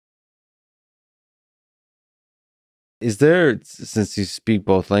Is there, since you speak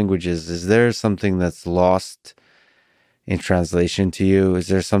both languages, is there something that's lost in translation to you? Is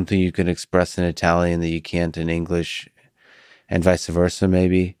there something you can express in Italian that you can't in English, and vice versa?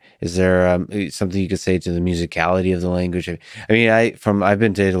 Maybe is there something you could say to the musicality of the language? I mean, I've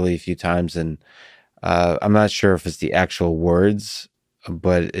been to Italy a few times, and I'm not sure if it's the actual words,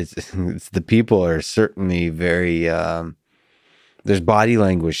 but it's the people are certainly very. There's body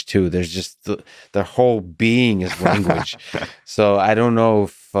language too. There's just their whole being is language. So I don't know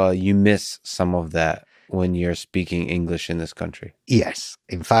if you miss some of that when you're speaking English in this country. Yes,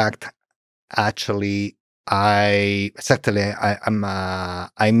 in fact, actually, I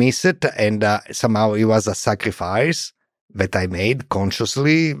miss it, and somehow it was a sacrifice that I made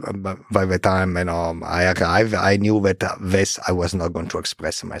consciously. By the time I arrived, I knew that this I was not going to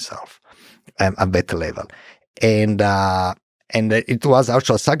express myself at that level, and it was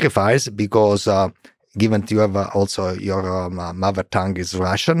also a sacrifice because given you have also your mother tongue is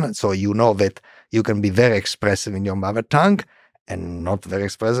Russian, so you know that you can be very expressive in your mother tongue and not very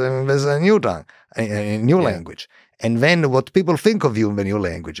expressive with a new tongue, a new language. And then what people think of you in the new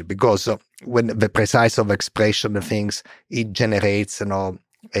language, because when the precise of expression of things, it generates,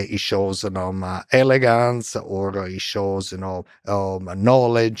 it shows, elegance, or it shows,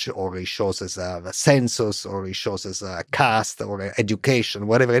 knowledge, or it shows as a census, or it shows as a caste, or education,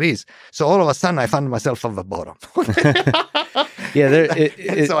 whatever it is. So all of a sudden, I found myself on the bottom.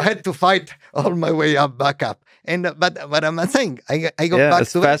 So I had to fight all my way back up. And but I'm not saying I go back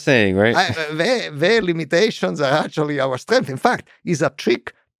to fascinating, right? Their limitations are actually our strength. In fact, it's a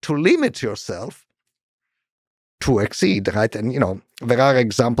trick to limit yourself to exceed, right? And there are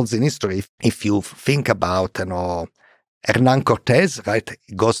examples in history. If you think about Hernan Cortez, right?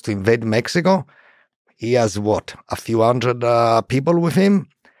 He goes to invade Mexico. He has a few hundred people with him,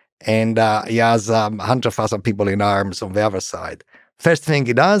 and he has 100,000 people in arms on the other side. First thing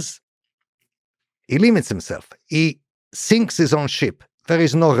he does, he limits himself. He sinks his own ship. There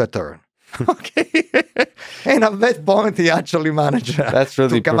is no return. Okay. And at that point, he actually managed that's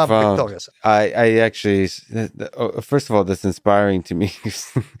really to come profound. up victorious. I actually, first of all, that's inspiring to me.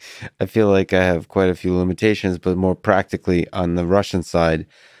 I feel like I have quite a few limitations, but more practically on the Russian side,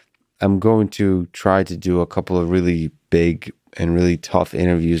 I'm going to try to do a couple of really big and really tough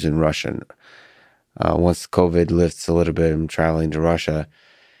interviews in Russian. Once COVID lifts a little bit, I'm traveling to Russia,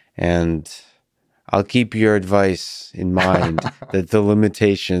 and I'll keep your advice in mind that the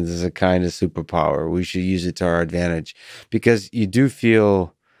limitations is a kind of superpower. We should use it to our advantage, because you do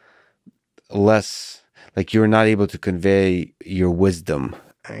feel less like you're not able to convey your wisdom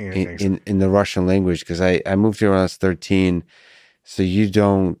in the Russian language. Because I moved here when I was 13, so you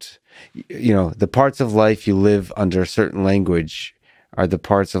don't, the parts of life you live under a certain language are the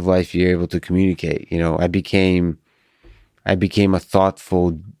parts of life you're able to communicate. I became a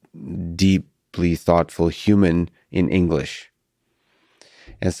thoughtful, deeply thoughtful human in English.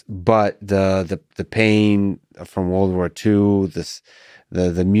 But the pain from World War II,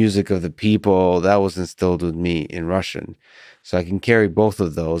 the music of the people, that was instilled with me in Russian. So I can carry both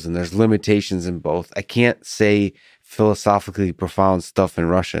of those, and there's limitations in both. I can't say philosophically profound stuff in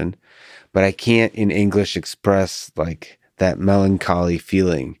Russian, but I can't in English express like that melancholy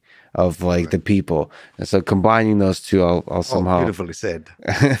feeling of like the people. And so combining those two, I'll somehow... Beautifully said.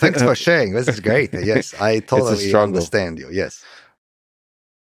 Thanks for sharing. This is great. Yes, I totally understand you. Yes.